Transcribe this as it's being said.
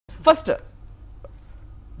First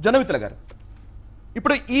Jonnavithula గారు,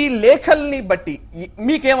 ఇప్పుడు ఈ లేఖల్ని బట్టి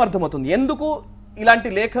మీకేం అర్థమవుతుంది? ఎందుకు ఇలాంటి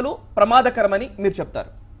లేఖలు ప్రమాదకరమని మీరు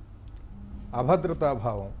చెప్తారు?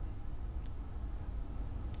 అభద్రతాభావం.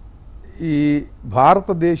 ఈ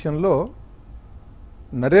భారతదేశంలో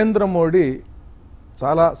నరేంద్ర మోడీ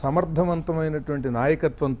చాలా సమర్థవంతమైనటువంటి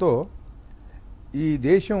నాయకత్వంతో ఈ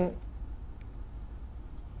దేశం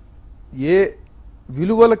ఏ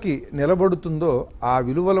విలువలకి నిలబడుతుందో ఆ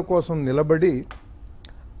విలువల కోసం నిలబడి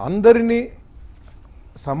అందరినీ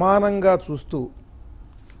సమానంగా చూస్తూ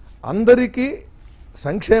అందరికీ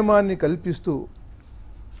సంక్షేమాన్ని కల్పిస్తూ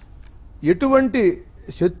ఎటువంటి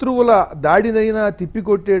శత్రువుల దాడినైనా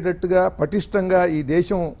తిప్పికొట్టేటట్టుగా పటిష్టంగా ఈ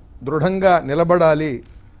దేశం దృఢంగా నిలబడాలి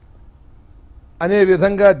అనే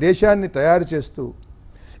విధంగా దేశాన్ని తయారు చేస్తూ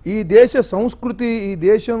ఈ దేశ సంస్కృతి ఈ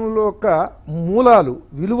దేశంలో యొక్క మూలాలు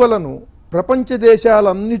విలువలను ప్రపంచ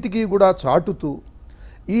దేశాలన్నిటికీ కూడా చాటుతూ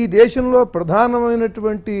ఈ దేశంలో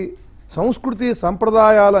ప్రధానమైనటువంటి సంస్కృతి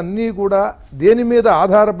సంప్రదాయాలన్నీ కూడా దేని మీద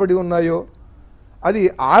ఆధారపడి ఉన్నాయో అది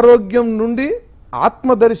ఆరోగ్యం నుండి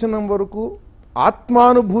ఆత్మదర్శనం వరకు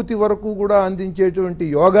ఆత్మానుభూతి వరకు కూడా అందించేటువంటి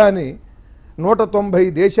యోగాని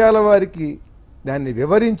 190 దేశాల వారికి దాన్ని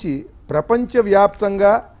వివరించి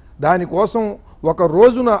ప్రపంచవ్యాప్తంగా దానికోసం ఒక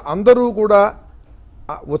రోజున అందరూ కూడా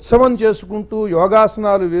ఉత్సవం చేసుకుంటూ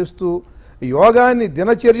యోగాసనాలు వేస్తూ యోగాన్ని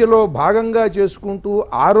దినచర్యలో భాగంగా చేసుకుంటూ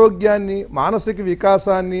ఆరోగ్యాన్ని మానసిక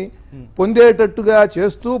వికాసాన్ని పొందేటట్టుగా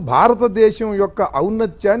చేస్తూ భారతదేశం యొక్క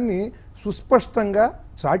ఔన్నత్యాన్ని సుస్పష్టంగా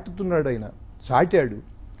చాటాడు.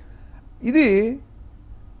 ఇది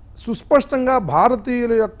సుస్పష్టంగా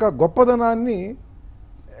భారతీయుల యొక్క గొప్పదనాన్ని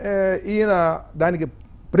ఈయన దానికి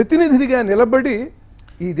ప్రతినిధిగా నిలబడి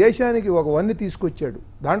ఈ దేశానికి ఒక వన్ని తీసుకొచ్చాడు.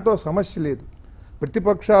 దాంట్లో సమస్య లేదు.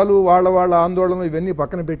 ప్రతిపక్షాలు వాళ్ళ ఆందోళన ఇవన్నీ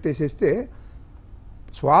పక్కన పెట్టేసేస్తే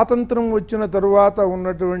స్వాతంత్రం వచ్చిన తరువాత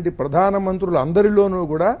ఉన్నటువంటి ప్రధానమంత్రులు అందరిలోనూ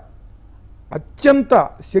కూడా అత్యంత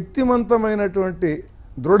శక్తివంతమైనటువంటి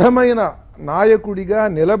దృఢమైన నాయకుడిగా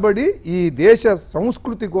నిలబడి ఈ దేశ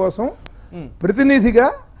సంస్కృతి కోసం ప్రతినిధిగా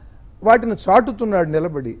వాటిని చాటుతున్నాడు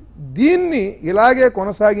నిలబడి. దీన్ని ఇలాగే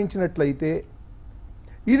కొనసాగించినట్లయితే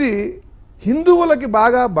ఇది హిందువులకి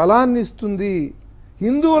బాగా బలాన్ని ఇస్తుంది,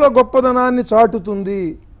 హిందువుల గొప్పదనాన్ని చాటుతుంది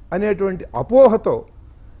అనేటువంటి అపోహతో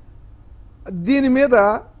దీని మీద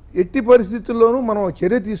ఎట్టి పరిస్థితుల్లోనూ మనం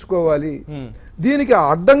చర్య తీసుకోవాలి, దీనికి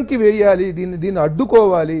అడ్డంకి వేయాలి, దీన్ని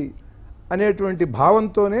అడ్డుకోవాలి అనేటువంటి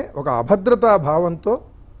భావంతోనే ఒక అభద్రతా భావంతో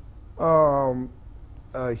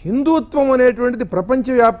హిందుత్వం అనేటువంటిది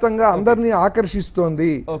ప్రపంచవ్యాప్తంగా అందరినీ ఆకర్షిస్తోంది.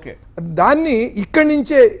 దాన్ని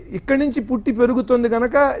ఇక్కడి నుంచి పుట్టి పెరుగుతుంది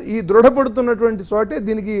కనుక ఈ దృఢపడుతున్నటువంటి చోటే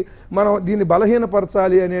దీన్ని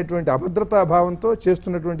బలహీనపరచాలి అనేటువంటి అభద్రతా భావంతో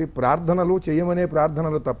చేస్తున్నటువంటి ప్రార్థనలు చేయమనే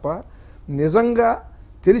ప్రార్థనలు తప్ప నిజంగా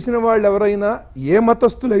తెలిసిన వాళ్ళు ఎవరైనా ఏ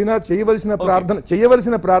మతస్థులైనా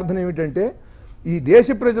చేయవలసిన ప్రార్థన ఏమిటంటే ఈ దేశ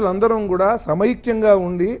ప్రజలందరం కూడా సమైక్యంగా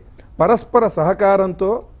ఉండి పరస్పర సహకారంతో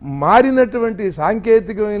మారినటువంటి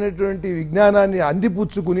సాంకేతికమైనటువంటి విజ్ఞానాన్ని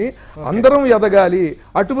అందిపుచ్చుకుని అందరం ఎదగాలి,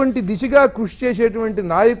 అటువంటి దిశగా కృషి చేసేటువంటి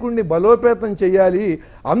నాయకుడిని బలోపేతం చేయాలి,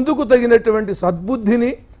 అందుకు తగినటువంటి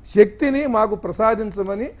సద్బుద్ధిని శక్తిని మాకు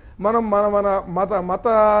ప్రసాదించమని మనం మన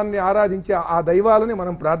మతాన్ని ఆరాధించే ఆ దైవాలని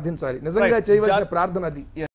మనం ప్రార్థించాలి. నిజంగా చేయవలసిన ప్రార్థన అది.